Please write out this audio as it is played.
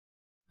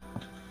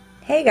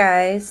Hey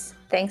guys,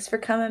 thanks for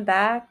coming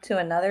back to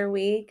another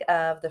week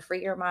of the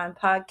Free Your Mind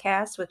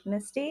podcast with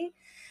Misty.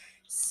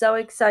 So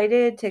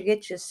excited to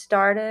get you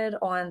started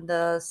on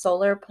the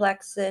Solar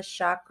Plexus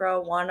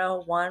Chakra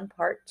 101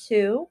 Part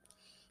 2.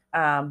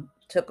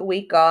 Took a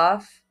week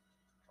off.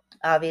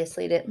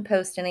 Obviously, didn't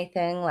post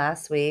anything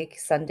last week,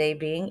 Sunday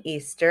being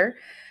Easter.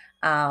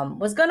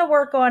 Was going to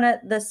work on it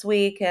this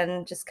week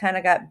and just kind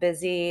of got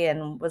busy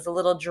and was a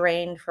little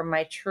drained from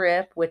my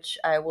trip, which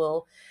I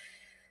will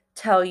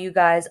tell you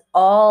guys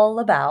all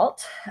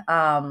about.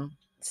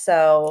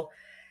 So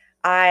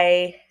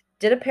I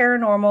did a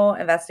paranormal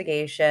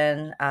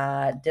investigation,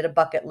 did a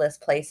bucket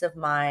list place of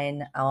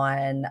mine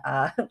on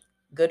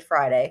Good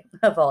Friday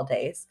of all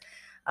days.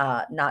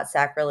 Not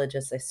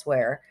sacrilegious, I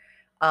swear.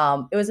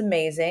 It was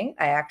amazing.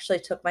 I actually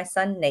took my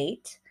son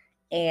Nate,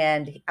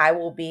 and I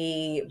will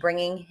be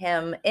bringing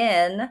him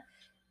in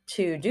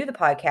to do the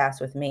podcast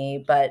with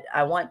me, but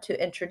I want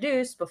to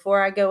introduce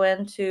before I go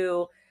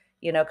into,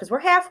 because we're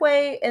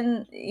halfway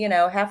in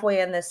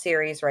this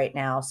series right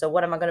now. So,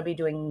 what am I going to be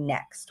doing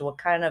next? What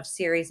kind of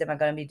series am I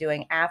going to be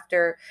doing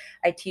after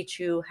I teach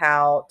you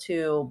how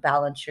to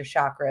balance your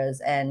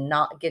chakras and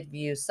not give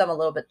you some a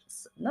little bit?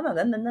 No, no,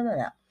 no, no, no,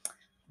 no.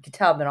 You can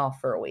tell I've been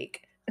off for a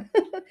week.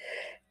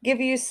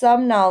 Give you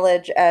some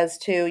knowledge as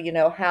to,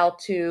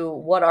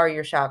 what are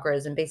your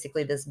chakras and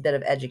basically this bit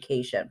of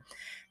education.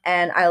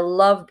 And I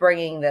love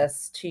bringing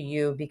this to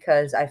you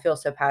because I feel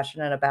so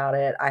passionate about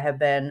it. I have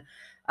been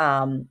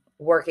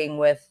working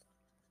with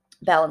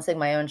balancing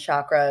my own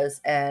chakras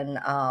and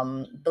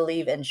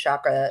believe in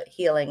chakra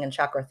healing and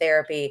chakra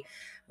therapy,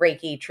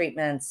 Reiki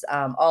treatments,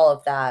 all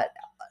of that.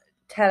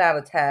 10 out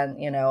of 10,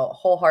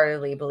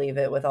 wholeheartedly believe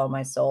it with all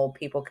my soul.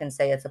 People can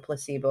say it's a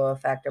placebo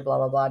effect or blah,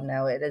 blah, blah.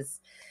 No, it is.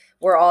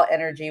 We're all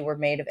energy. We're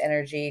made of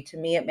energy. To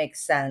me, it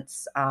makes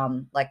sense.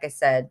 Like I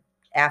said,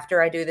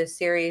 after I do this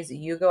series,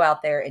 you go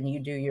out there and you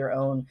do your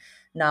own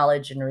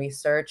knowledge and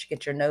research.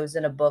 Get your nose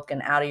in a book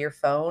and out of your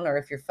phone, or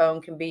if your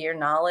phone can be your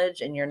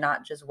knowledge and you're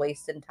not just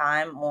wasting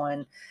time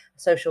on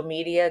social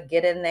media,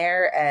 get in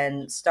there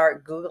and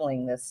start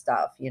Googling this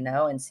stuff,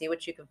 and see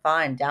what you can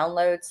find.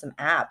 Download some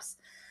apps.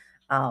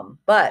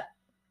 But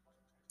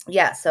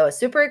yeah, so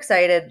super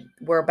excited.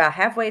 We're about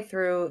halfway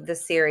through the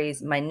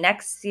series. My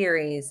next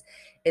series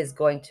is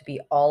going to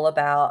be all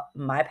about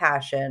my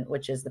passion,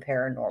 which is the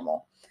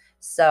paranormal.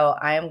 So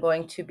I am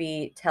going to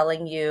be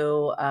telling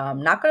you,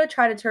 not going to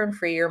try to turn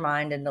free your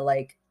mind into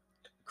like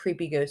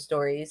creepy ghost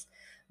stories,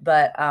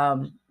 but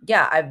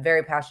yeah, I'm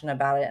very passionate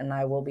about it, and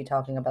I will be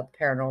talking about the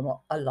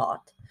paranormal a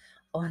lot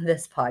on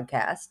this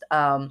podcast.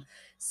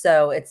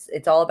 So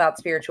it's all about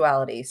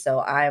spirituality. So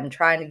I am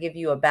trying to give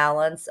you a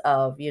balance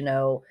of,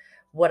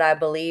 what I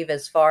believe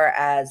as far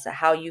as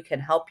how you can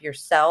help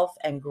yourself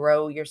and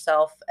grow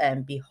yourself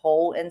and be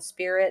whole in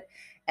spirit,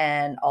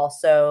 and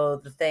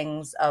also the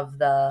things of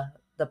the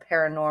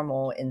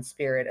paranormal in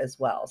spirit as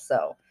well.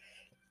 So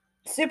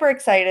super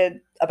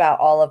excited about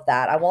all of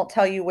that. I won't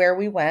tell you where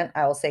we went.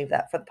 I will save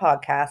that for the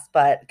podcast,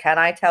 but can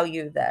I tell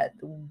you that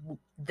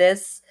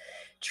this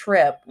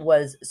trip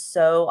was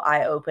so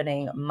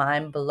eye-opening,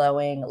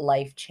 mind-blowing,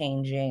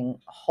 life-changing,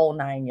 whole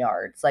 9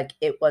 yards. Like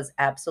it was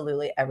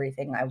absolutely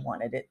everything I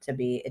wanted it to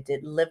be. It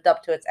did lived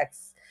up to its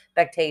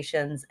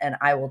expectations, and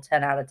I will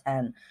 10 out of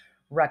 10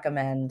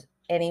 recommend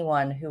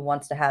anyone who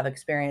wants to have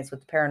experience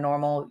with the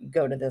paranormal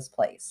go to this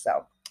place.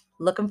 So,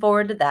 looking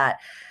forward to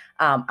that.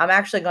 I'm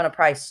actually going to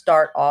probably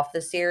start off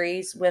the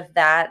series with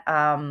that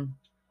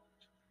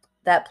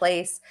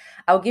place.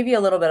 I'll give you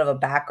a little bit of a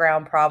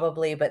background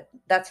probably, but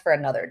that's for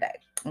another day.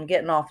 I'm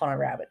getting off on a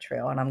rabbit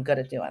trail and I'm good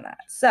at doing that.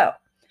 So,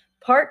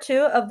 part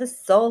 2 of the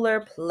solar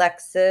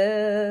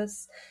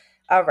plexus.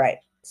 All right.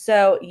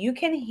 So, you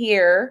can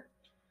hear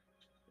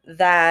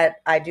that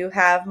I do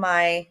have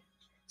my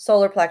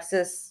solar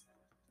plexus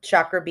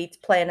chakra beats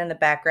playing in the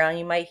background.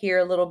 You might hear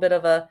a little bit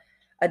of a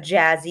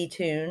jazzy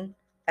tune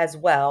as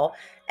well.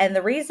 And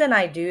the reason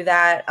I do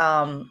that,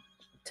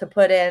 to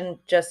put in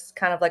just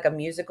kind of like a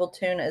musical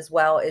tune as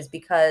well, is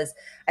because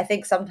I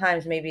think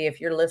sometimes maybe if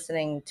you're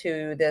listening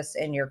to this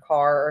in your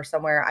car or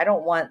somewhere, I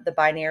don't want the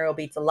binaural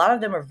beats. A lot of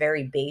them are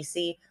very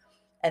bassy,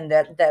 and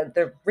that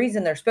the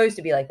reason they're supposed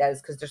to be like that is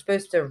because they're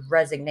supposed to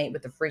resonate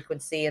with the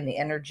frequency and the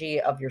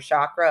energy of your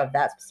chakra, of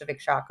that specific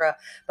chakra.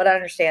 But I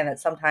understand that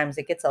sometimes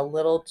it gets a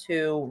little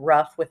too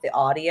rough with the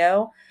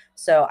audio,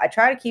 so I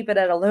try to keep it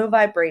at a low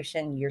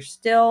vibration. You're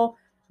still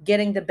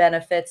getting the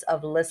benefits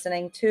of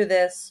listening to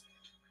this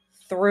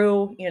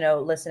through,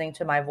 listening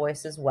to my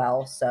voice as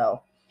well.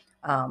 So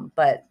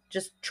but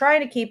just trying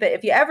to keep it.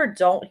 If you ever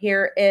don't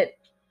hear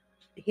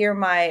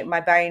my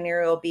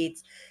binaural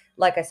beats,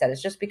 like I said,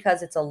 it's just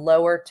because it's a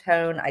lower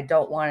tone. I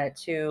don't want it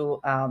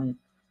to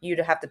you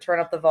to have to turn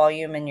up the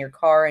volume in your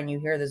car and you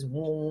hear this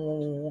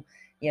woo.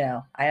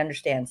 I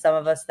understand some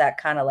of us that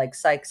kind of like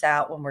psychs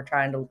out when we're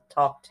trying to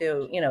talk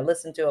to,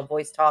 listen to a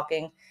voice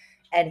talking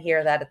and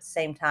hear that at the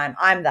same time.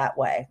 I'm that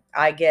way.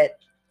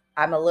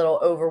 I'm a little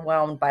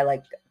overwhelmed by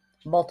like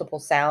multiple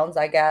sounds,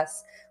 I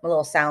guess. I'm a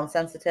little sound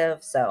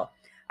sensitive, so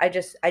I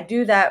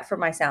do that for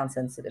my sound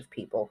sensitive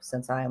people,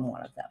 since I am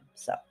one of them.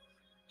 So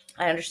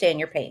I understand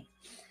your pain.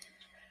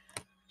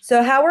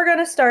 So how we're going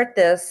to start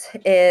this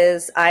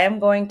is I am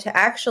going to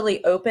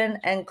actually open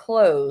and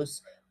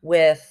close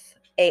with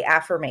a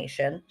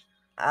affirmation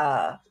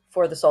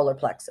for the solar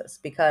plexus,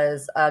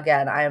 because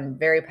again, I am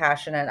very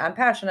passionate. I'm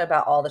passionate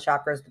about all the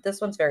chakras, but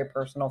this one's very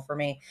personal for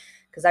me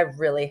because I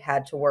really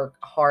had to work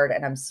hard,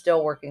 and I'm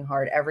still working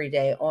hard every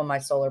day on my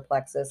solar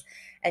plexus.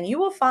 And you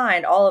will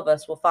find, all of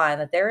us will find,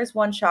 that there is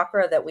one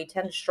chakra that we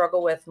tend to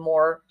struggle with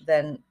more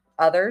than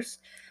others.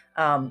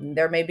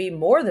 There may be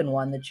more than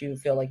one that you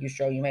feel like you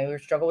struggle. You may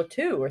struggle with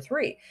two or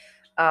three.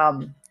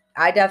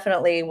 I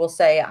definitely will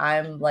say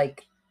I'm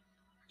like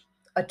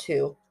a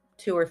two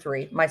or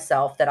three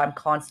myself, that I'm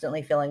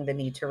constantly feeling the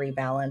need to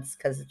rebalance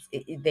because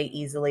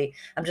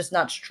I'm just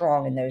not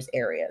strong in those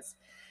areas.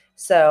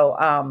 So,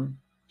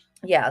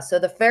 yeah. So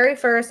the very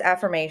first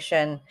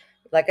affirmation,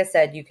 like I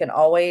said, you can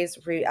always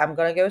I'm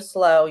going to go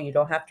slow. You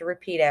don't have to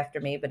repeat after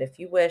me, but if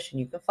you wish and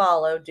you can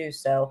follow, do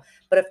so.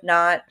 But if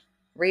not,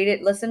 read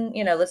it, listen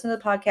to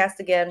the podcast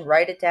again,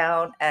 write it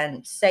down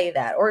and say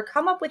that, or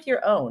come up with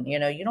your own. You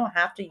don't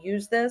have to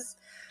use this,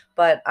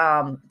 but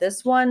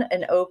this one,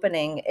 an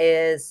opening,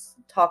 is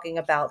talking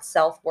about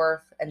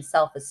self-worth and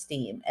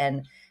self-esteem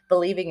and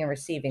believing and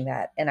receiving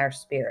that in our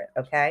spirit.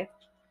 Okay.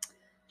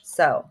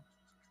 So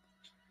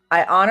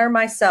I honor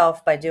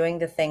myself by doing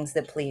the things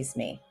that please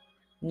me,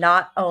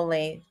 not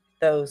only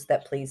those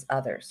that please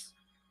others.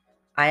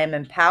 I am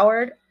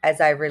empowered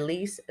as I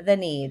release the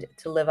need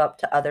to live up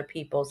to other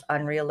people's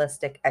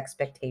unrealistic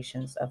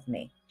expectations of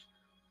me.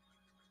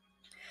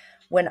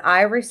 When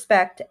I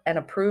respect and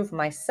approve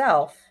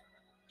myself,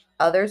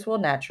 others will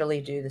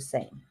naturally do the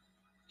same.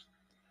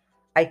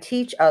 I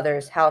teach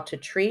others how to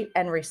treat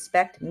and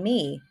respect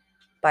me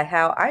by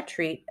how I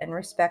treat and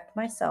respect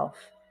myself.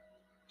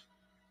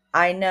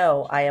 I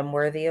know I am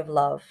worthy of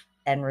love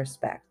and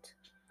respect.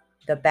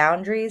 The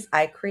boundaries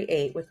I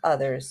create with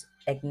others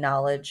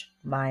acknowledge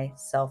my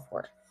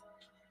self-worth.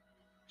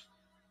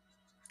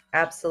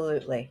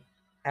 Absolutely.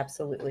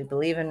 Absolutely.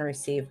 Believe and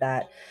receive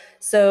that.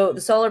 So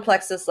the solar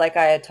plexus, like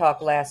I had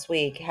talked last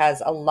week,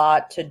 has a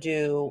lot to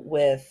do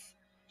with,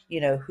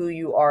 who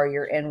you are,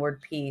 your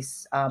inward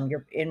peace,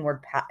 your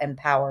inward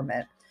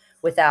empowerment,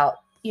 without,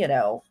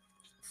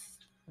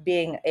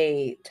 being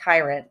a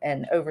tyrant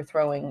and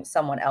overthrowing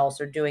someone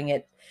else, or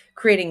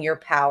creating your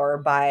power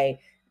by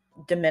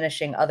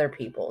diminishing other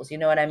people's. You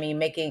know what I mean?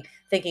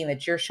 Thinking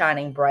that you're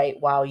shining bright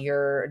while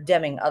you're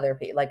dimming other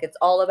people. Like, it's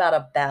all about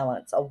a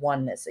balance, a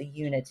oneness, a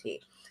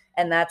unity.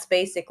 And that's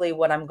basically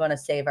what I'm going to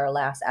save our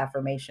last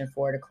affirmation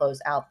for, to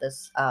close out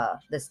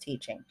this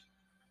teaching.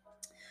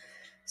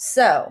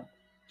 So,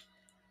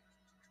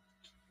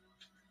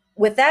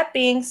 with that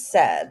being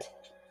said,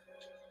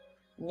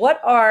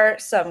 what are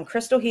some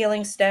crystal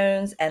healing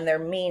stones and their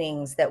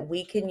meanings that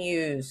we can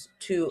use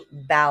to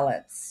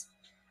balance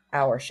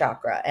our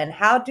chakra? And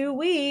how do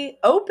we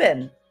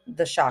open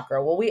the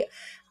chakra? Well,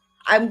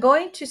 I'm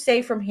going to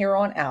say from here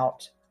on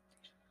out,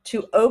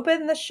 to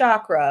open the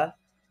chakra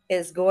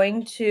is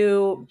going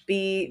to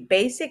be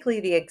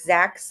basically the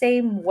exact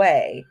same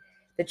way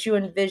that you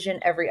envision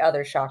every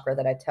other chakra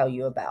that I tell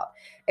you about,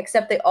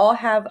 except they all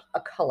have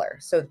a color.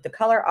 So the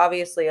color,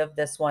 obviously, of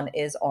this one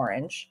is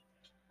orange.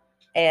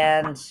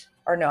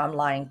 Or no, I'm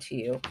lying to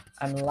you.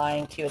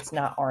 It's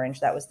not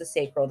orange. That was the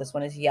sacral. This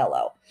one is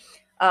yellow.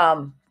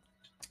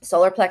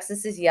 Solar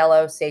plexus is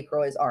yellow.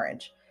 Sacral is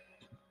orange.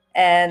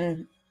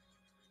 And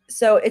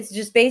so it's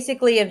just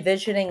basically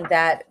envisioning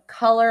that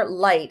color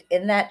light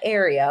in that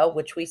area,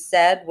 which we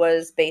said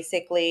was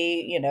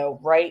basically,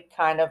 right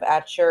kind of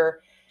at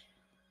your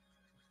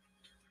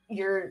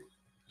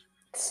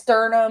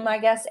sternum, I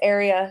guess,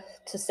 area,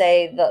 to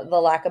say the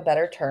lack of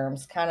better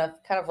terms, kind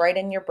of right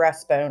in your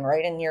breastbone,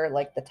 right in your,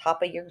 like, the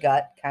top of your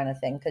gut kind of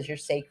thing, because your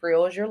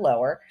sacral is your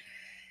lower.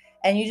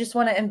 And you just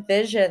want to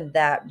envision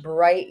that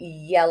bright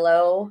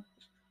yellow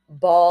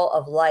ball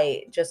of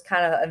light, just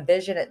kind of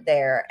envision it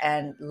there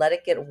and let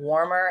it get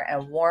warmer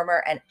and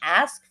warmer, and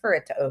ask for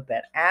it to open.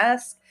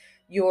 Ask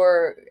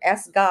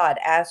God,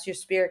 ask your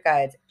spirit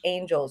guides,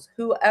 angels,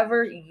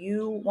 whoever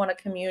you want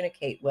to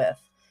communicate with,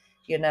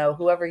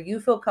 whoever you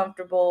feel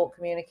comfortable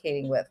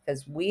communicating with,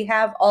 because we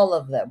have all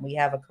of them. We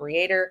have a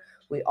creator.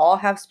 We all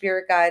have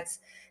spirit guides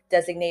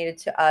designated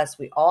to us.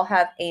 We all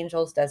have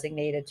angels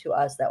designated to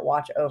us that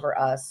watch over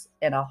us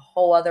in a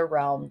whole other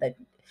realm, that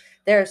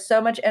there's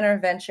so much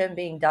intervention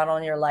being done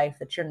on your life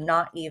that you're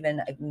not even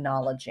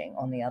acknowledging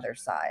on the other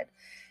side.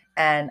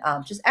 And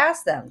just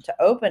ask them to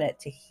open it,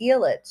 to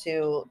heal it,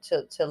 to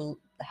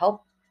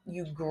help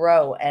you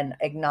grow and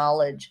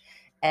acknowledge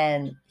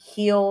and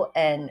heal,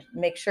 and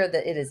make sure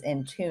that it is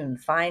in tune,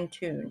 fine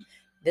tuned.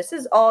 This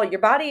is all, your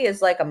body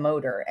is like a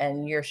motor,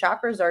 and your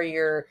chakras are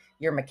your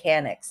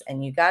mechanics.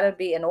 And you got to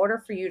be, in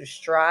order for you to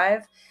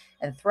strive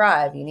and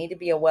thrive, you need to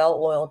be a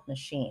well-oiled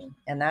machine.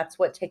 And that's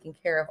what taking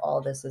care of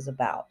all this is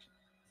about.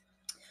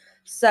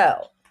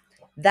 So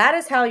that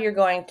is how you're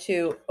going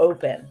to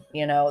open,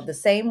 the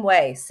same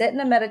way. Sit in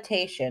a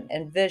meditation,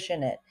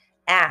 envision it,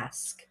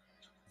 ask.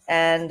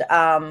 And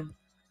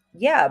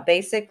yeah,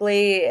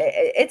 basically,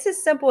 it's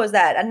as simple as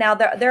that. And now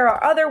there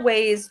are other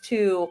ways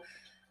to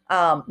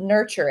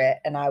nurture it,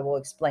 and I will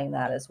explain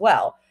that as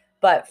well.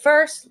 But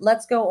first,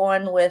 let's go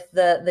on with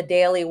the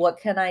daily. What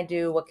can I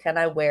do? What can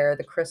I wear?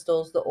 The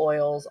crystals, the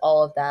oils,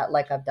 all of that,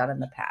 like I've done in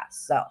the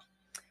past. So,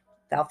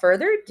 without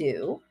further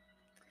ado,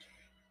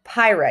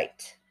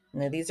 pyrite.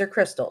 Now, these are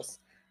crystals: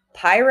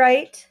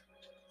 pyrite,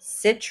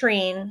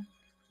 citrine,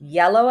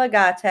 yellow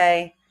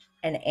agate,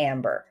 and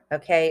amber.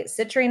 Okay,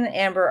 citrine and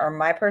amber are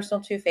my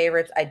personal two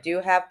favorites. I do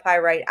have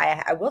pyrite.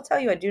 I will tell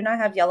you, I do not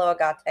have yellow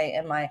agate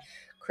in my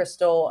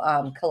crystal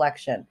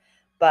collection,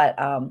 but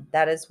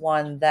that is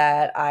one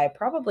that I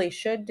probably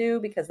should do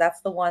because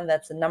that's the one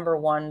that's the number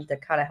one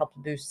that kind of helps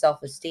boost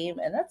self esteem,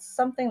 and that's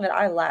something that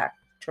I lack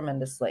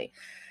tremendously.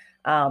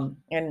 And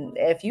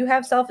if you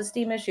have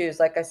self-esteem issues,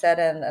 like I said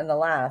in the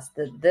last,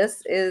 that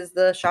this is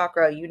the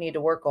chakra you need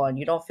to work on.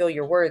 You don't feel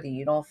you're worthy.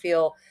 You don't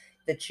feel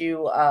that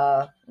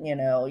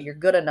you're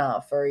good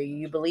enough, or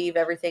you believe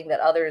everything that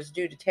others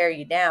do to tear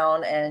you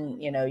down,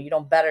 and you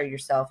don't better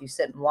yourself. You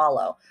sit and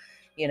wallow.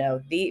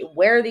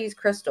 Wear these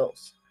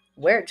crystals.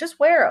 Wear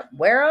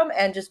them,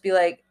 and just be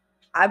like,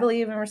 I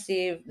believe and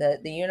receive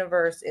that the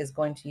universe is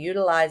going to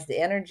utilize the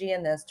energy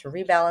in this to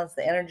rebalance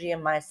the energy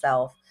in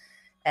myself,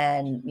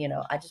 and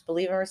I just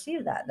believe and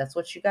receive that. That's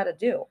what you got to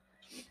do.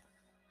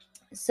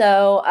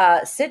 So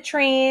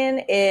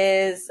citrine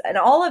is, and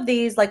all of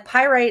these, like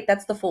pyrite,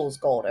 that's the fool's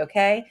gold.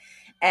 Okay,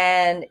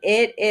 and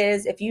it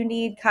is, if you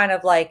need kind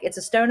of like, it's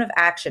a stone of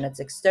action,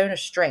 it's a stone of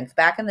strength.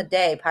 Back in the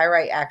day,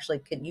 pyrite actually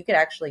could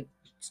actually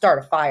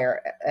start a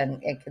fire,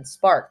 and it can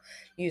spark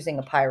using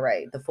a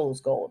pyrite, the fool's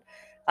gold.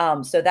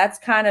 So that's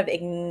kind of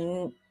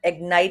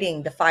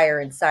igniting the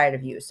fire inside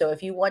of you. So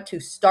if you want to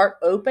start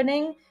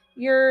opening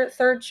your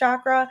third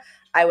chakra,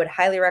 I would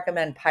highly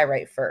recommend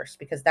pyrite first,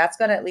 because that's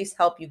going to at least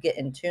help you get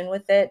in tune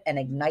with it and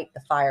ignite the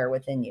fire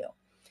within you.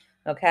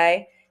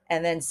 Okay.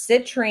 And then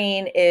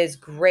citrine is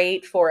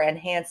great for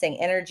enhancing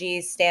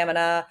energy,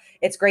 stamina.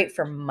 It's great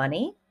for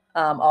money.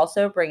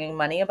 Also bringing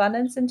money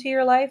abundance into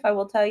your life. I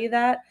will tell you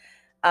that.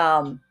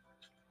 Um,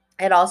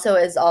 it also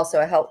is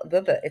also a help.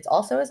 It's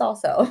also is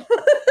also.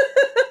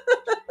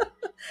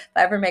 If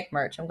I ever make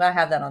merch, I'm gonna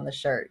have that on the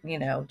shirt.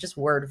 Just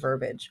word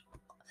verbiage.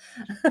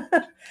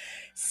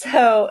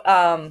 So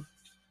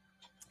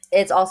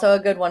it's also a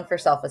good one for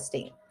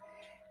self-esteem.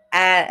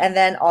 And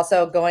then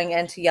also going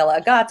into yellow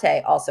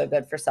agate, also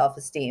good for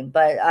self-esteem.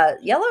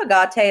 But yellow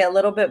agate a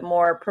little bit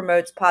more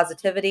promotes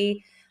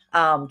positivity,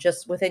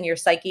 just within your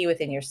psyche,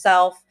 within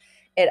yourself.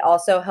 It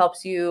also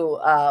helps you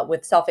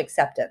with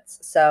self-acceptance.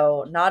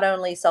 So not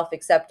only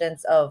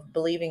self-acceptance of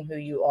believing who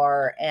you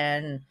are,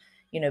 and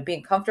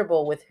being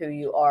comfortable with who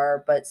you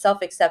are, but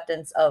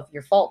self-acceptance of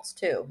your faults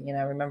too.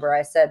 Remember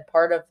I said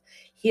part of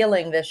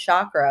healing this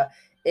chakra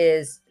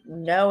is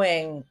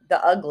knowing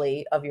the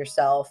ugly of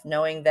yourself,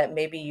 knowing that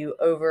maybe you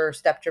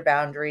overstepped your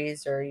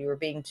boundaries, or you were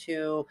being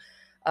too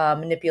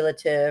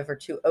manipulative or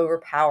too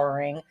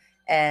overpowering,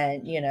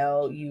 and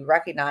you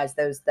recognize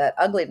that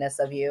ugliness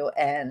of you,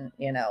 and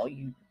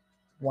you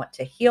want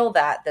to heal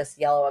that. This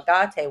yellow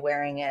agate,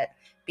 wearing it,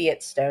 be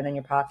it stone in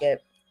your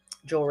pocket,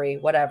 jewelry,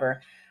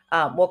 whatever,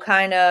 will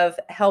kind of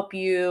help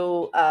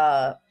you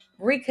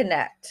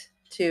reconnect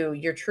to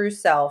your true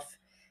self,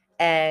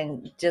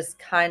 and just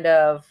kind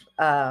of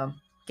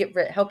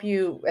help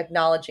you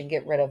acknowledge and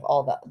get rid of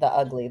all the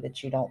ugly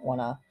that you don't want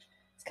to.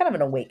 It's kind of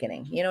an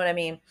awakening. You know what I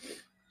mean?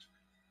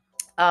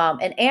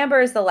 And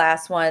amber is the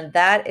last one.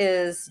 That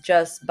is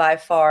just by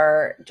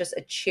far just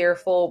a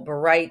cheerful,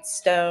 bright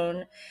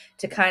stone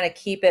to kind of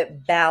keep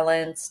it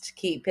balanced,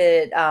 keep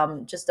it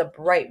just a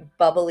bright,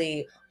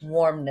 bubbly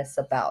warmness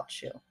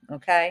about you.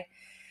 Okay.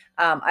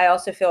 I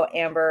also feel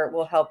amber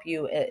will help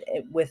you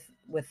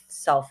with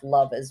self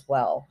love as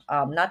well.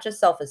 Not just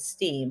self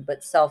esteem,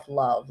 but self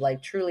love.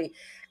 Like truly,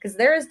 because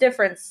there is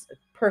difference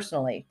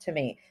personally to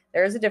me.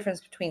 There is a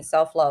difference between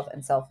self love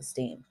and self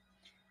esteem,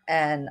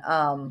 and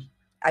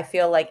I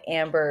feel like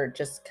amber,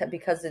 just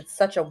because it's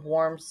such a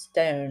warm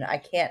stone, I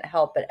can't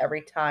help it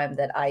every time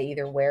that I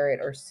either wear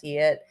it or see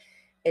it.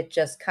 It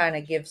just kind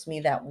of gives me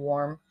that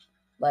warm,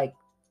 like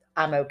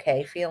I'm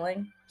okay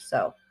feeling.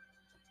 So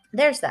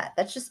there's that.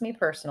 That's just me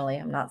personally.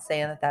 I'm not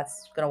saying that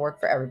that's going to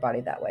work for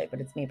everybody that way, but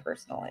it's me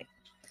personally.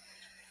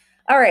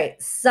 All right.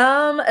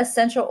 Some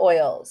essential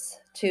oils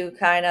to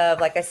kind of,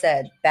 like I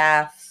said,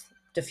 bath,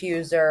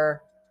 diffuser,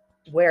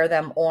 wear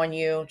them on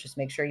you. Just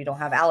make sure you don't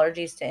have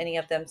allergies to any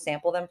of them.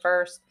 Sample them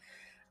first.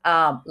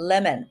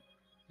 Lemon,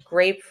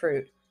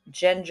 grapefruit,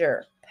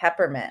 ginger,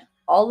 peppermint.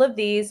 All of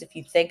these, if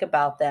you think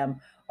about them,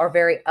 are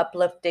very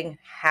uplifting,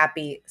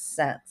 happy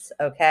scents.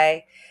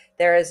 Okay.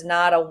 There is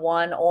not a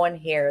one on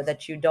here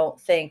that you don't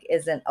think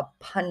isn't a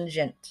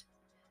pungent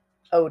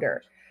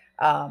odor.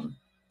 Um,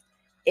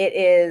 it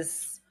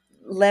is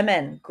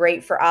lemon,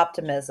 great for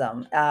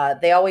optimism.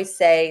 They always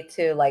say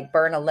to like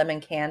burn a lemon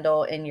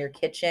candle in your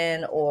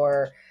kitchen,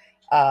 or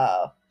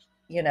uh,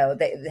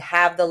 they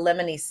have the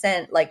lemony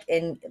scent like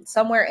in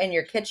somewhere in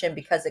your kitchen,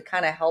 because it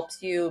kind of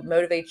helps you,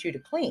 motivates you to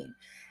clean.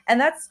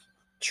 And that's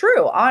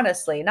True,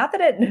 honestly. Not that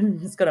it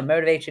is going to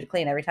motivate you to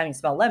clean every time you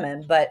smell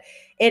lemon, but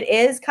it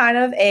is kind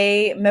of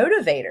a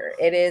motivator.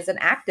 It is an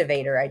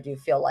activator, I do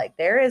feel like.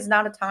 There is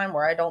not a time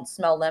where I don't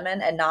smell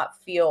lemon and not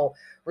feel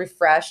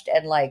refreshed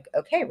and like,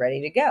 okay, ready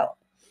to go.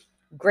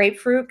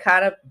 Grapefruit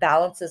kind of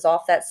balances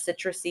off that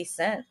citrusy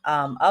scent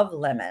of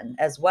lemon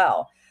as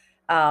well.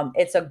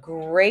 It's a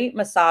great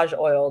massage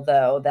oil,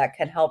 though, that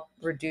can help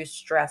reduce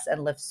stress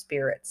and lift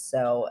spirits.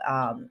 So,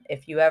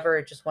 if you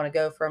ever just want to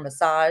go for a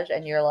massage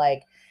and you're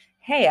like,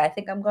 "Hey, I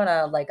think I want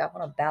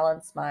to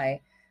balance my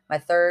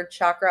third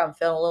chakra. I'm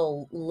feeling a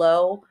little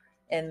low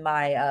in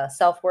my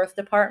self worth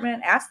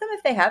department." Ask them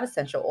if they have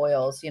essential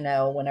oils.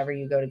 Whenever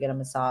you go to get a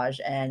massage,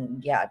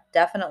 and yeah,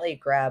 definitely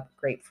grab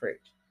grapefruit.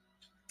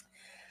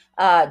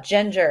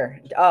 Ginger.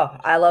 Oh,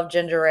 I love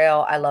ginger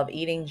ale. I love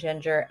eating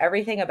ginger.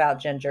 Everything about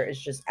ginger is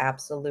just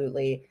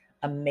absolutely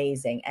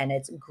amazing. And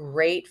it's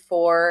great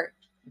for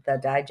the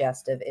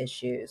digestive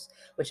issues,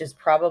 which is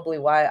probably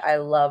why I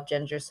love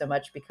ginger so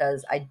much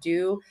because I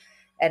do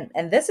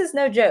and this is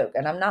no joke,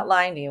 and I'm not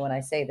lying to you when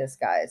I say this,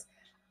 guys.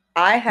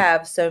 I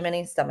have so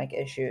many stomach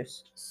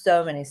issues,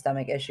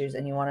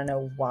 and you want to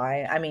know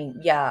why? I mean,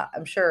 yeah,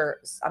 I'm sure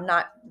I'm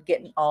not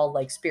getting all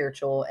like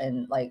spiritual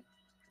and like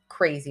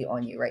crazy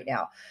on you right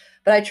now.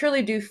 But I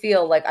truly do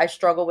feel like I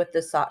struggle with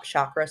this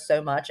chakra so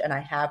much, and I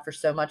have for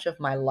so much of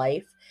my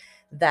life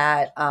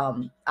that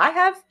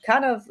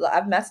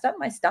I've messed up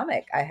my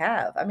stomach. I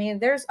have. I mean,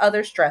 there's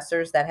other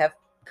stressors that have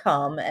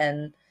come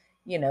and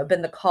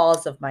been the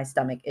cause of my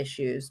stomach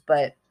issues,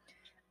 but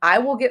I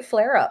will get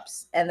flare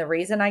ups. And the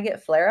reason I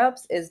get flare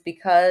ups is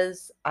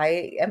because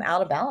I am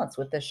out of balance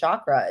with this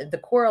chakra. The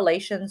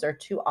correlations are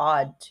too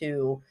odd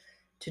to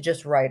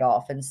just write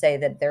off and say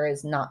that there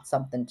is not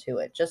something to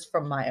it, just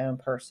from my own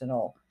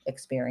personal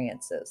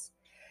experiences.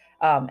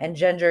 And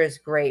ginger is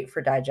great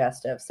for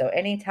digestive. So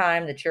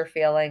anytime that you're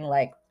feeling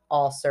like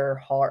ulcer,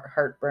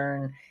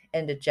 heartburn,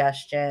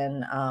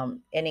 indigestion,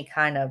 any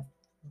kind of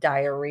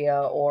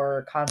diarrhea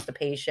or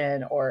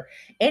constipation or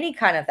any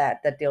kind of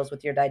that deals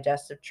with your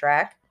digestive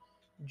tract,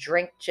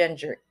 drink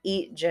ginger,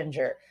 eat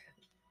ginger,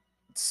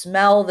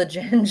 smell the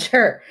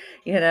ginger.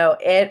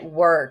 It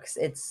works.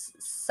 It's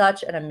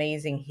such an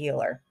amazing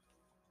healer.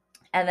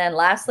 And then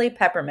lastly,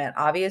 peppermint.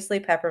 Obviously,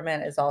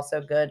 peppermint is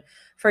also good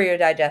for your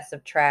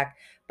digestive tract,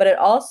 but it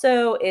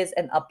also is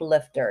an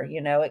uplifter.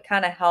 It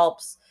kind of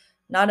helps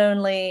not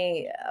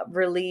only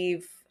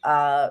relieve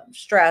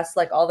stress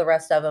like all the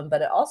rest of them,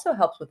 but it also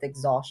helps with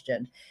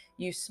exhaustion.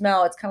 It's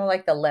kind of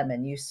like the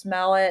lemon. You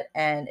smell it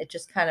and it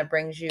just kind of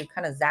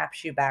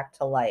zaps you back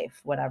to life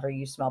whenever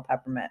you smell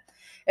peppermint.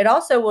 It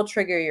also will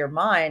trigger your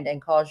mind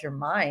and cause your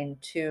mind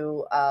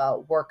to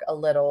work a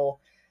little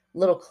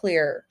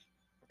clearer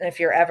if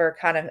you're ever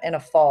kind of in a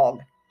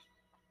fog.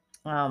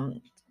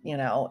 um,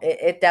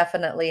 it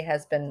definitely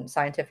has been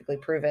scientifically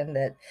proven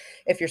that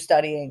if you're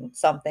studying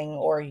something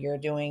or you're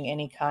doing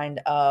any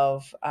kind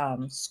of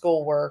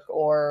schoolwork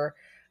or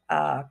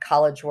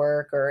college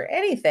work or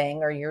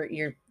anything, or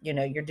you're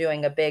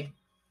doing a big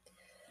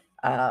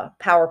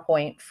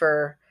PowerPoint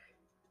for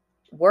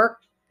work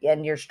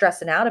and you're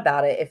stressing out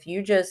about it, if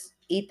you just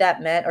eat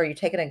that mint or you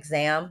take an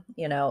exam,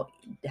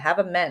 have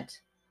a mint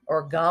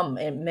or gum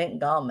and mint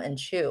gum and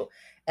chew.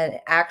 And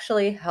it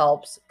actually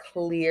helps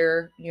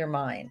clear your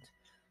mind.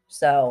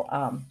 So,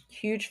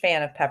 huge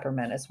fan of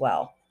peppermint as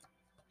well.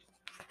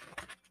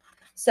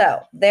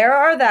 So there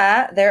are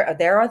that.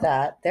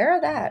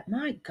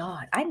 My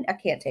God, I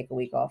can't take a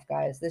week off,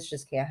 guys. This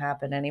just can't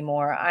happen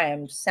anymore. I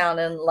am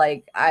sounding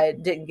like I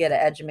didn't get an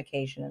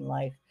education in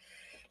life.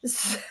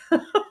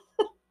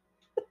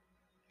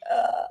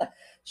 Uh,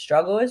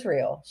 struggle is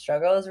real.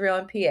 Struggle is real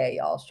in PA,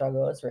 y'all.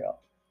 Struggle is real.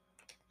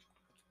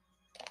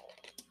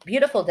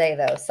 Beautiful day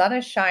though. Sun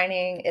is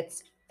shining.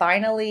 It's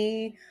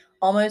finally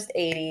almost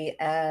 80,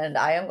 and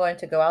I am going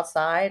to go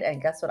outside,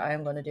 and guess what I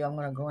am going to do? I'm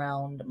going to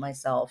ground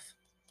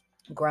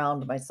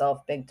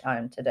myself big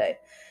time today.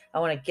 I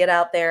want to get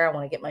out there. I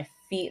want to get my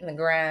feet in the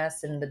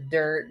grass and the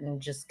dirt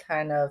and just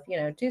kind of,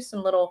 do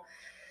some little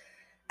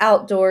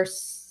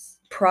outdoors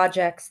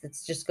projects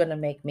that's just going to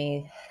make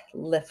me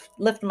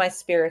lift my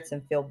spirits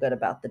and feel good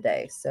about the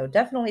day. So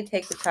definitely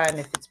take the time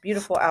if it's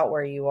beautiful out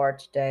where you are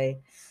today.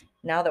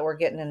 Now that we're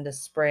getting into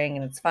spring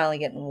and it's finally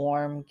getting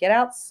warm, get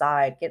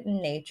outside, get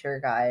in nature,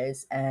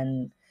 guys,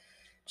 and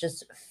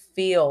just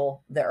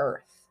feel the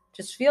earth.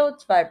 Just feel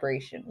its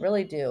vibration.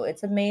 Really do.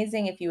 It's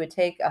amazing if you would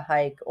take a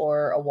hike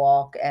or a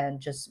walk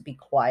and just be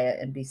quiet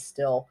and be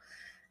still.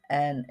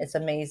 And it's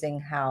amazing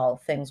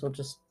how things will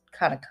just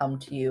kind of come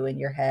to you in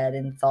your head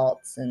and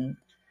thoughts. And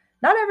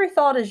not every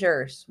thought is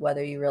yours,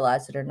 whether you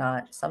realize it or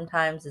not.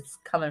 Sometimes it's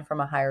coming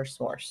from a higher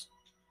source.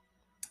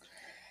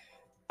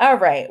 All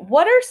right.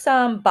 What are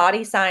some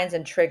body signs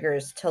and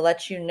triggers to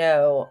let you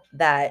know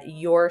that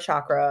your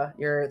chakra,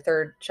 your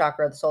third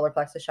chakra, the solar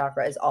plexus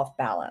chakra, is off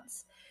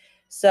balance?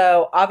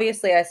 So,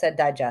 obviously, I said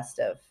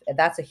digestive, and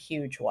that's a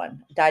huge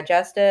one.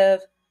 Digestive,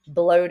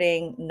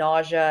 bloating,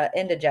 nausea,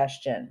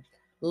 indigestion,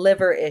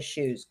 liver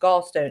issues,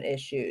 gallstone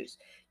issues.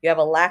 You have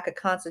a lack of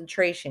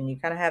concentration. You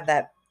kind of have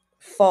that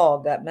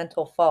fog, that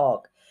mental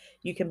fog.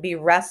 You can be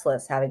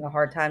restless, having a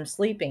hard time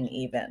sleeping,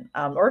 even,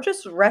 or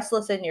just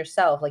restless in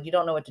yourself, like you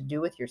don't know what to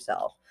do with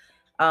yourself,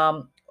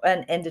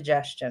 and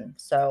indigestion.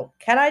 So,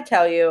 can I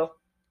tell you,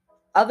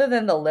 other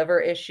than the liver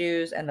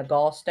issues and the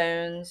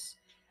gallstones,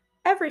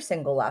 every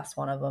single last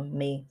one of them,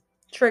 me,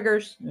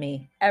 triggers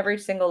me, every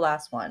single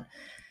last one.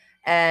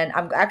 And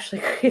I'm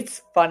actually,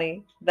 it's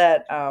funny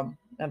that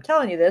I'm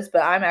telling you this,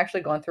 but I'm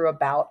actually going through a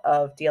bout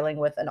of dealing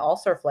with an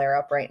ulcer flare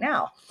up right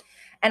now.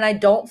 And I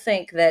don't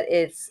think that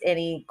it's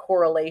any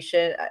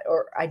correlation,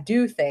 or I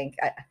do think,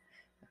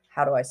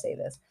 how do I say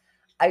this?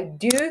 I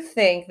do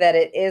think that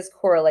it is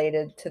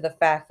correlated to the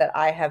fact that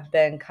I have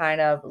been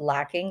kind of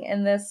lacking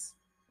in this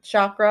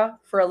chakra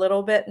for a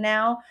little bit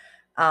now.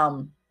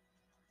 Um,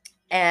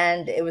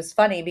 and it was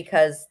funny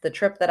because the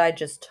trip that I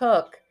just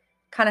took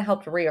kind of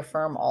helped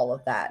reaffirm all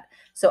of that.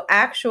 So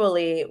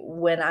actually,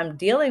 when I'm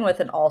dealing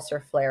with an ulcer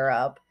flare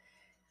up,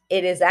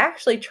 it is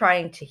actually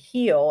trying to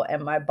heal,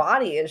 and my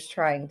body is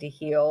trying to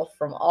heal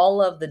from all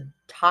of the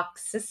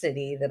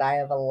toxicity that I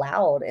have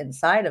allowed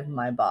inside of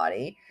my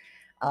body,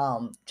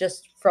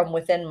 just from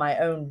within my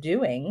own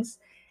doings.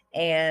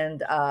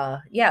 And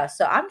yeah,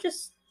 so I'm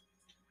just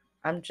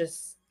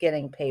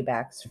getting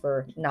paybacks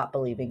for not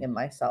believing in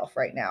myself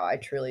right now. I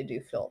truly do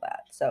feel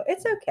that. So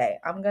it's okay.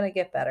 I'm going to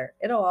get better.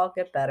 It'll all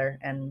get better,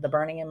 and the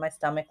burning in my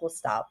stomach will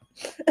stop.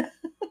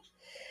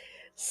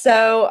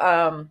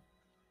 So,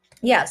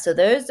 yeah, so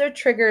those are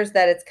triggers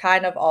that it's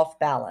kind of off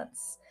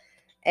balance.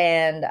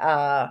 And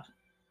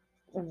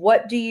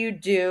what do you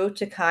do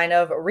to kind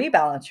of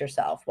rebalance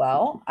yourself?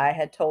 Well, I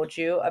had told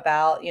you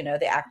about,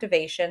 the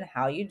activation,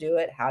 how you do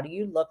it, how do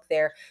you look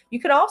there.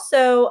 You could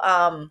also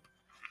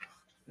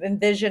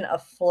envision a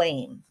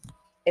flame.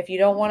 If you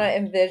don't want to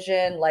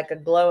envision like a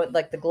glow,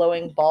 like the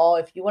glowing ball,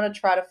 if you want to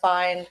try to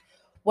find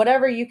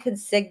whatever you can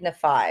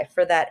signify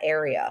for that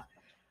area,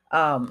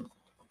 um,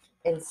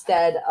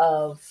 instead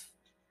of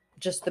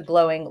just the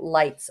glowing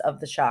lights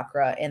of the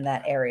chakra in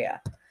that area.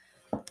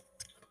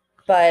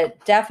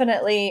 But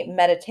definitely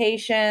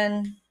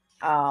meditation.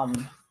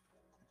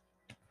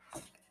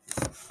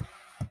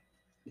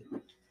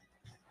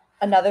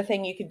 Another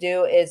thing you could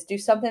do is do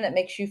something that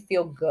makes you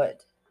feel good.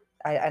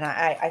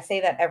 I say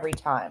that every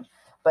time,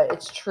 but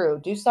it's true.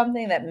 Do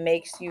something that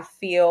makes you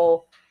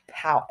feel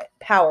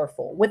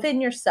powerful within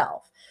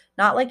yourself,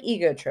 not like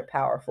ego trip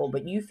powerful,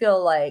 but you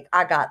feel like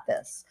I got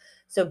this.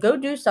 So go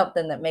do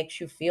something that makes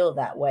you feel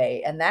that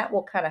way, and that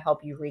will kind of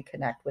help you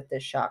reconnect with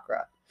this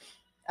chakra.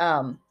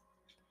 Um,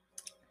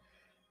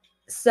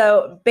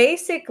 so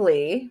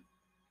basically,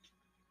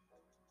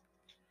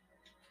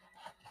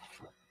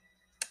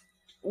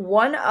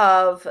 one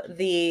of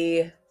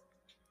the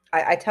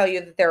I tell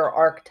you that there are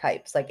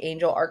archetypes, like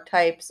angel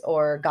archetypes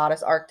or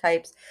goddess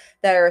archetypes,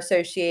 that are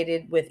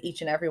associated with each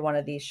and every one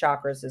of these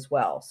chakras as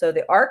well. So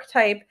the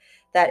archetype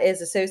that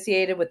is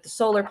associated with the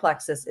solar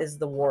plexus is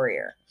the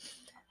warrior.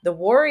 The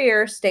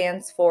warrior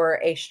stands for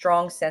a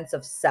strong sense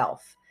of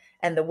self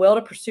and the will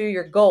to pursue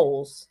your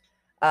goals.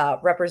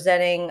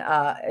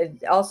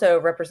 It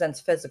also represents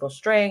physical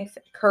strength,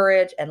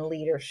 courage, and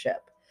leadership.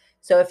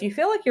 So if you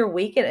feel like you're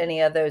weak in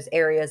any of those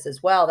areas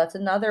as well, that's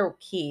another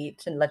key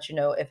to let you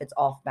know if it's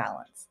off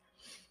balance.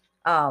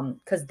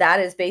 Because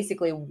that is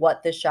basically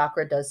what this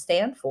chakra does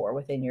stand for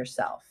within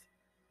yourself.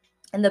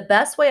 And the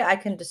best way I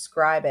can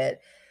describe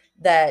it,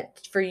 that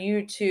for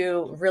you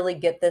to really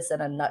get this in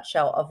a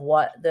nutshell of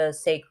what I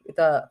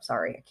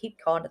keep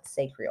calling it the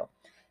sacral,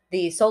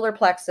 the solar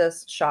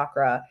plexus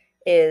chakra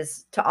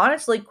is, to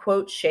honestly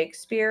quote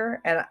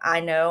Shakespeare. And I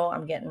know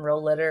I'm getting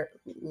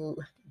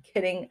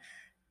getting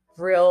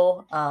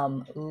real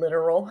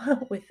literal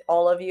with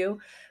all of you,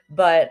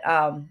 but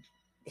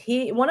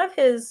he one of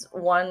his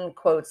one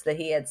quotes that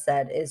he had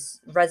said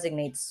is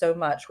resonates so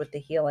much with the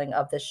healing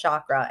of this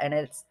chakra, and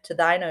it's, to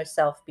thine own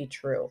self be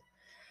true.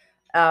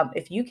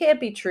 If you can't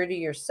be true to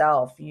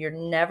yourself, you're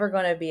never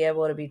going to be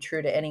able to be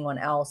true to anyone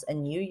else,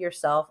 and you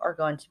yourself are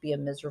going to be a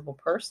miserable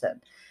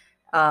person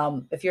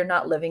if you're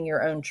not living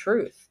your own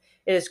truth.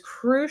 It is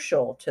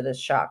crucial to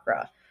this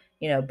chakra,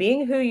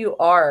 being who you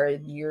are,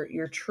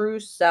 your true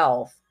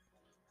self.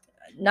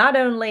 Not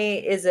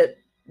only is it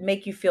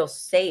make you feel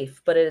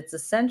safe, but it's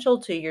essential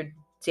to your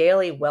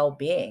daily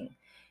well-being.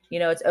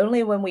 It's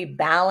only when we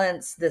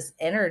balance this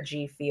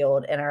energy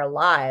field in our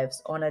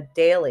lives on a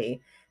daily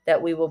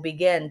that we will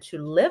begin to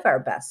live our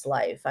best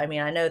life. I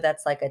mean, I know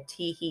that's like a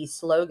tee-hee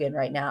slogan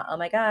right now. Oh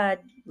my God,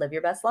 live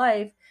your best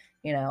life,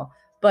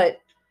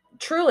 but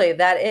truly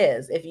that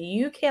is, if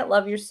you can't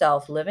love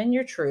yourself, live in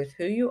your truth,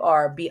 who you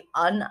are, be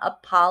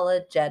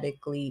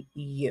unapologetically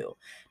you.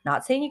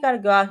 Not saying you got to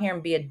go out here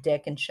and be a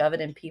dick and shove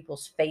it in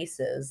people's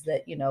faces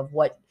that,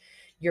 what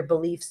your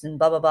beliefs and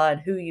blah, blah, blah,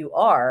 and who you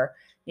are,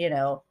 you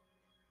know,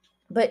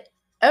 but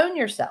own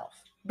yourself.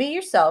 Be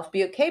yourself.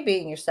 Be okay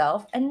being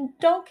yourself. And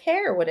don't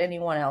care what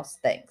anyone else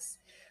thinks.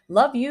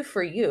 Love you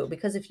for you.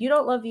 Because if you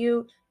don't love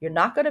you, you're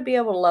not going to be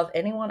able to love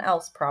anyone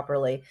else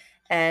properly.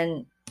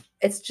 And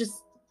it's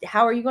just,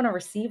 how are you going to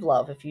receive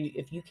love if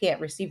you can't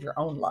receive your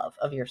own love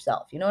of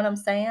yourself? You know what I'm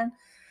saying?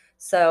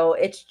 So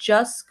it's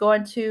just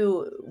going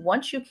to,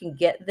 once you can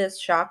get this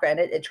chakra,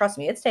 and trust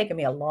me, it's taken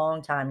me a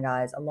long time,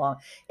 guys,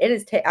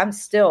 I'm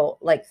still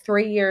like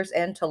 3 years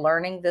into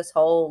learning this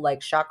whole like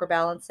chakra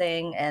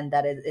balancing and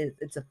that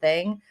it's a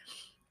thing.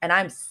 And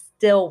I'm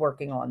still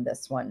working on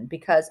this one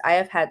because I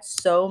have had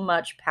so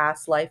much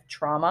past life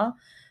trauma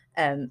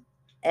and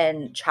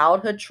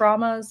childhood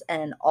traumas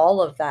and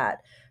all of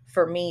that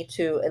for me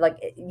to like,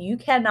 you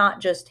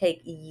cannot just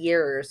take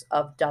years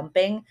of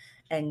dumping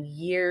and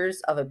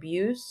years of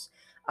abuse,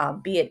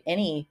 be it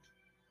in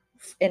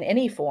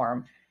any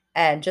form,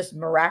 and just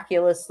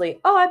miraculously,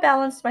 oh, I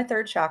balanced my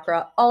third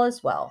chakra, all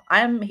is well.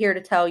 I'm here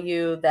to tell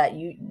you that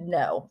you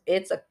know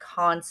it's a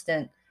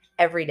constant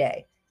every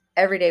day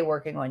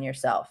working on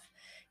yourself.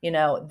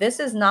 This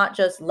is not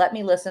just let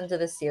me listen to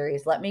this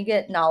series, let me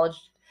get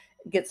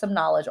some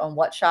knowledge on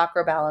what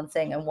chakra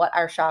balancing and what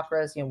our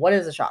chakras, what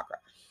is a chakra.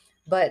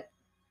 But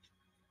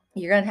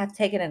you're going to have to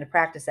take it into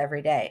practice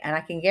every day. And I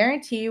can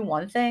guarantee you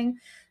one thing,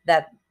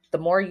 that the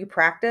more you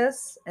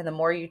practice and the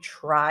more you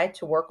try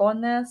to work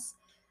on this,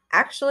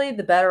 actually,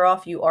 the better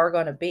off you are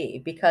going to be.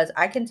 Because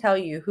I can tell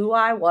you who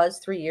I was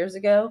 3 years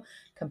ago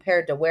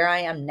compared to where I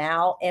am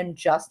now in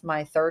just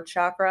my third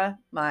chakra,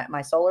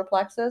 my solar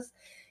plexus.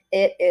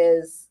 It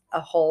is a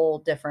whole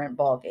different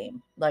ball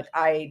game. Like,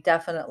 I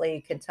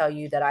definitely can tell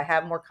you that I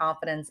have more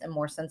confidence and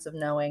more sense of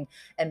knowing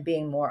and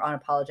being more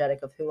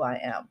unapologetic of who I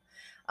am.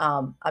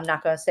 I'm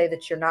not going to say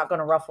that you're not going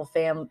to ruffle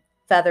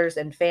feathers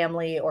in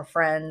family or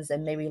friends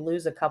and maybe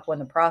lose a couple in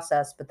the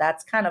process, but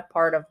that's kind of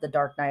part of the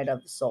dark night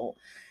of the soul.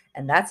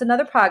 And that's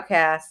another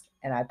podcast.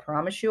 And I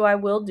promise you I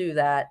will do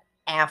that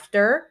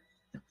after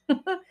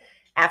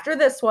after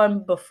this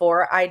one,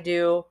 before I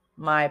do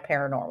my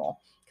paranormal,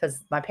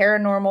 because my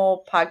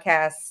paranormal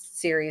podcast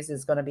series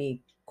is going to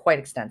be quite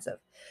extensive.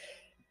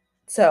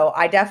 So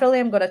I definitely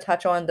am going to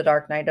touch on the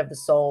dark night of the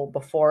soul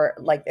before,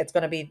 like, it's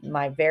going to be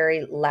my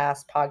very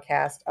last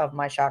podcast of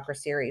my chakra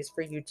series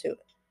for you to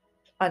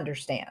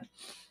understand.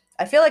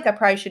 I feel like I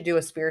probably should do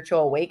a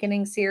spiritual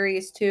awakening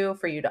series too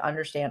for you to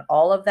understand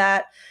all of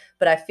that.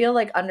 But I feel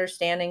like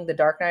understanding the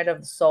dark night of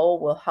the soul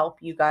will help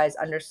you guys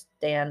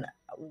understand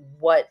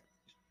what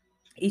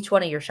each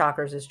one of your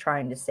chakras is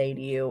trying to say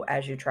to you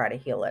as you try to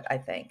heal it, I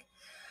think.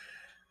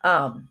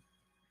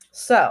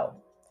 So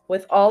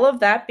with all of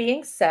that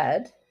being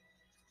said,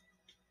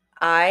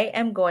 I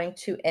am going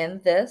to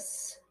end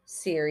this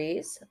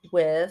series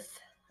with,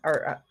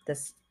 or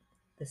this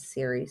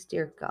series.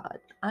 Dear God,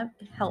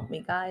 help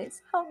me,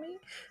 guys, help me.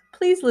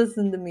 Please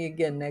listen to me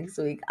again next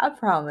week. I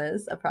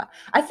promise.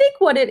 I think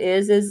what it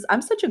is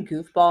I'm such a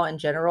goofball in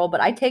general,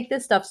 but I take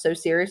this stuff so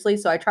seriously.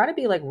 So I try to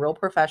be like real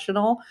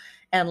professional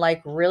and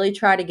like really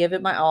try to give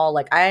it my all.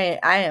 Like, I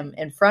am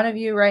in front of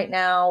you right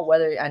now,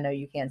 whether I know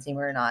you can't see me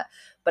or not,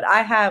 but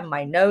I have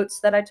my notes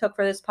that I took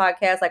for this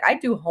podcast. Like, I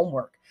do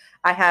homework.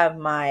 I have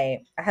my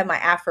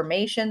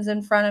affirmations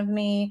in front of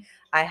me.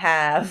 I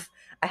have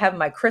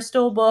my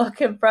crystal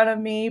book in front of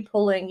me,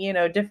 pulling,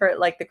 different,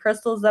 like, the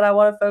crystals that I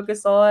want to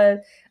focus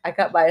on. I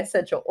got my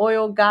essential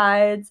oil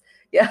guides.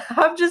 Yeah,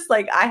 I'm just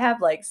like, I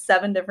have like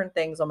 7 different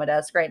things on my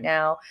desk right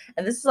now.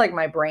 And this is like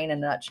my brain in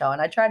a nutshell.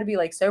 And I try to be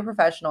like so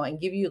professional and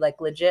give you like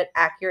legit,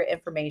 accurate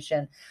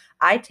information.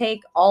 I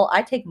take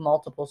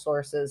multiple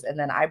sources and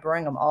then I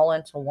bring them all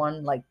into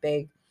one like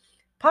big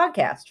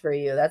podcast for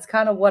you. That's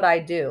kind of what I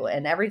do,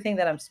 and everything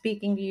that I'm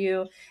speaking to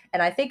you.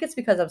 And I think it's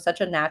because I'm such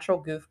a natural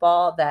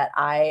goofball that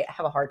I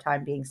have a hard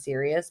time being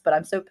serious, but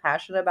I'm so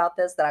passionate about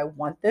this that I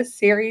want this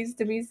series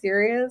to be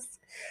serious.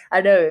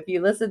 I know if you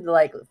listen to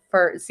like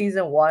for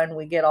season 1,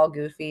 we get all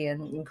goofy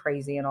and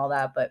crazy and all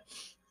that,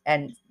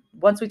 and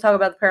once we talk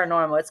about the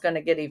paranormal, it's going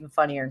to get even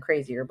funnier and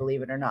crazier,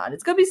 believe it or not.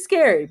 It's going to be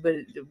scary, but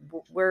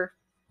we're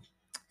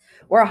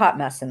a hot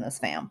mess in this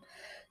fam.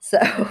 So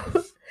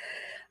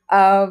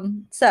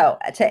so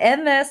to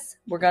end this,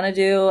 we're going to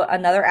do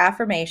another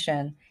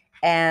affirmation,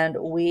 and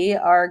we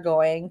are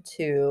going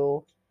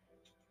to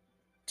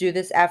do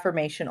this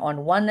affirmation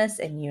on oneness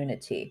and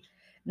unity.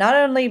 Not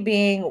only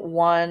being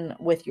one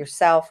with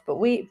yourself,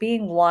 but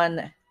being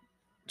one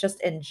just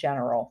in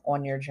general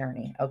on your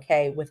journey,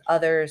 okay? With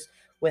others,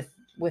 with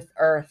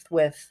earth,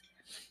 with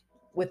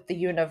the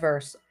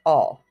universe,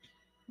 all.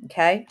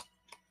 Okay?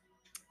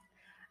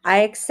 I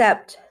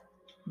accept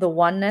the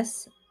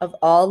oneness of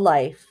all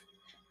life,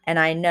 and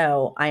I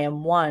know I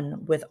am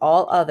one with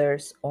all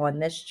others on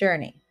this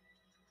journey.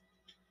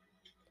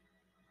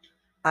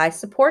 I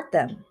support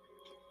them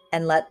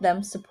and let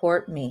them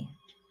support me.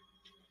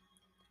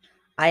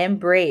 I am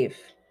brave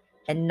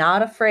and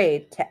not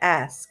afraid to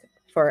ask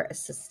for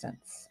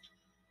assistance.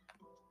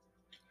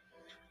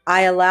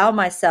 I allow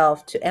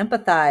myself to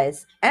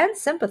empathize and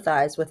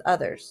sympathize with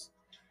others,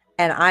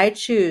 and I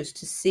choose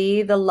to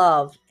see the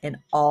love in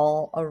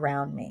all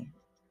around me.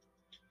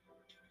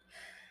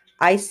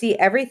 I see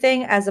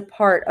everything as a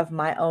part of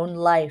my own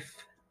life,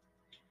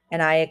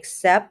 and I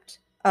accept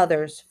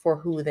others for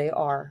who they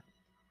are.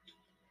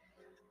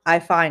 I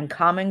find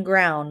common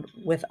ground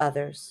with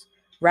others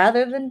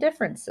rather than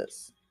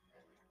differences,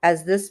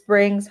 as this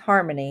brings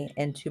harmony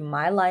into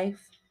my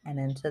life and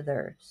into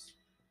theirs.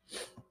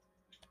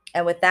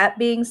 And with that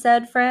being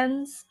said,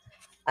 friends,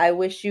 I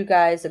wish you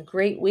guys a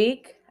great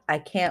week. I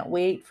can't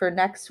wait for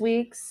next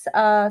week's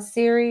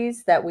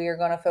series that we are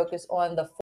going to focus on the